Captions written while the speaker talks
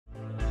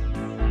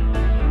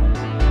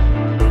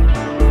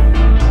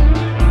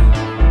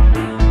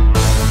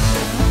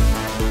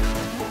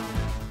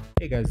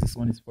guys, this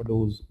one is for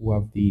those who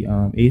have the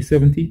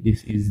A70.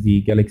 This is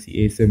the Galaxy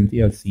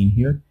A70 as seen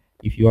here.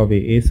 If you have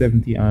a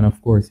A70 and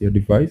of course your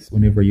device,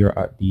 whenever you're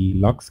at the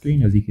lock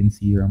screen, as you can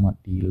see here, I'm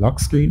at the lock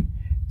screen.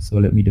 So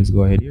let me just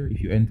go ahead here.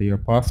 If you enter your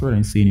password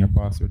and saying your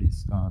password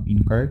is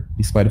incorrect,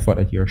 despite the fact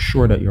that you're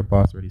sure that your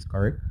password is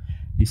correct,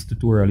 this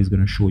tutorial is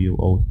going to show you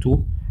how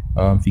to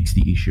fix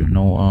the issue.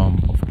 Now,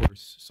 of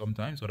course,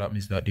 sometimes what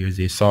happens is that there's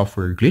a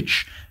software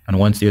glitch, and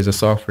once there's a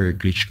software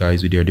glitch,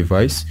 guys, with your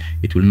device,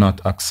 it will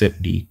not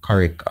accept the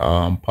correct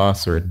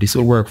password. This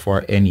will work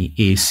for any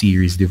A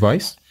series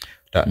device.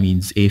 That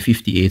means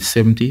A50,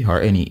 A70, or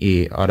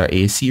any other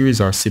A series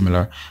or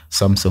similar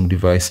Samsung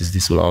devices.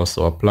 This will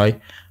also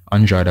apply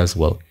Android as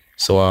well.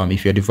 So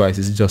if your device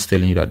is just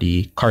telling you that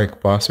the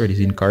correct password is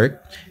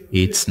incorrect,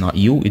 it's not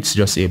you, it's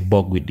just a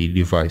bug with the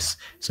device.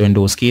 So in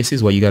those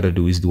cases, what you got to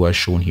do is do as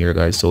shown here,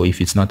 guys. So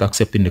if it's not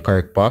accepting the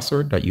correct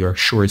password that you're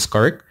sure is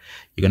correct,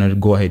 you're going to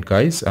go ahead,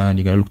 guys, and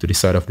you're going to look to the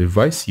side of the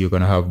device. You're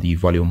going to have the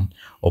volume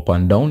up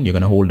and down. You're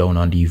going to hold down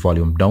on the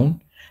volume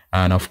down,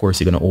 and of course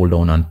you're going to hold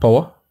down on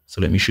power.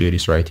 So let me show you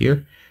this right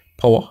here,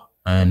 power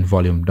and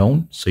volume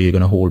down. So you're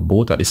going to hold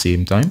both at the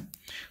same time.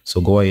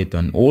 So go ahead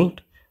and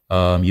hold.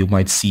 You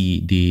might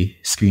see the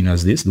screen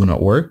as this. Do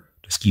not worry,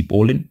 just keep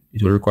holding.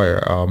 It will require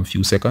a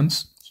few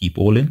seconds. Keep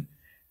holding.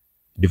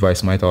 The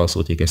device might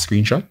also take a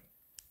screenshot.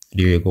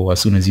 There you go. As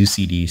soon as you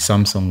see the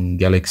Samsung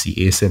Galaxy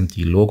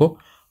A70 logo,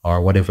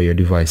 or whatever your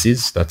device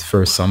is, that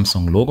first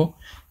Samsung logo,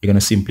 you're going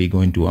to simply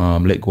going to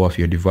let go of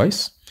your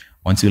device.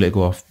 Once you let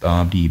go of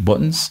the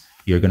buttons,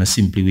 you're going to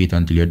simply wait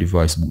until your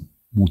device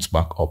boots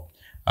back up.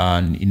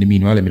 And in the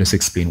meanwhile, let me just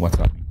explain what's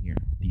happening here.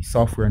 The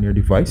software on your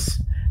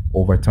device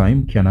over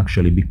time can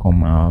actually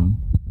become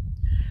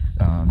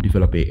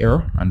develop an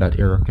error, and that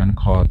error can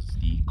cause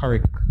the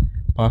correct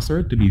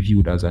password to be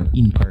viewed as an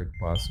incorrect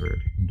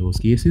password. In those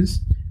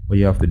cases, what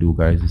you have to do,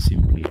 guys, is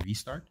simply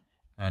restart,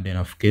 and then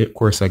of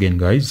course again,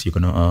 guys, you're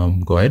gonna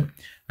go ahead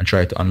and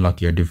try to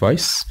unlock your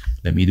device.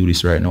 Let me do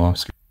this right now off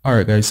screen. All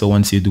right, guys, so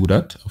once you do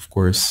that, of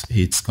course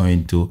it's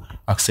going to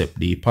accept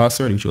the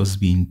password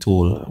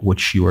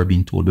which you were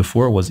being told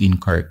before was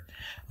incorrect.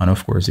 And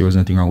of course, there was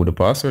nothing wrong with the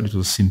password. It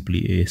was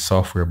simply a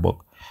software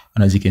bug.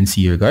 And as you can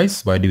see here,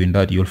 guys, by doing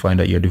that, you'll find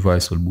that your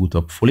device will boot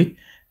up fully,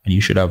 and you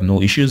should have no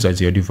issues,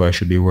 as your device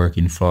should be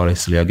working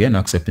flawlessly again,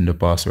 accepting the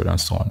password and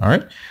so on. All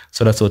right.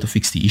 So that's how to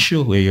fix the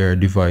issue where your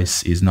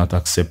device is not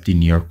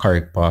accepting your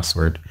correct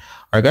password.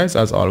 All right, guys,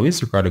 as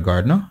always, Ricardo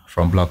Gardner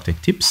from Blog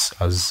Tech Tips.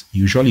 As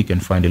usual, you can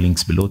find the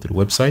links below to the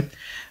website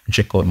and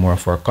check out more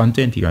of our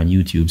content here on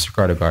YouTube. It's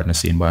Ricardo Gardner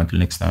saying bye until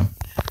next time.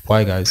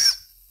 Bye, guys.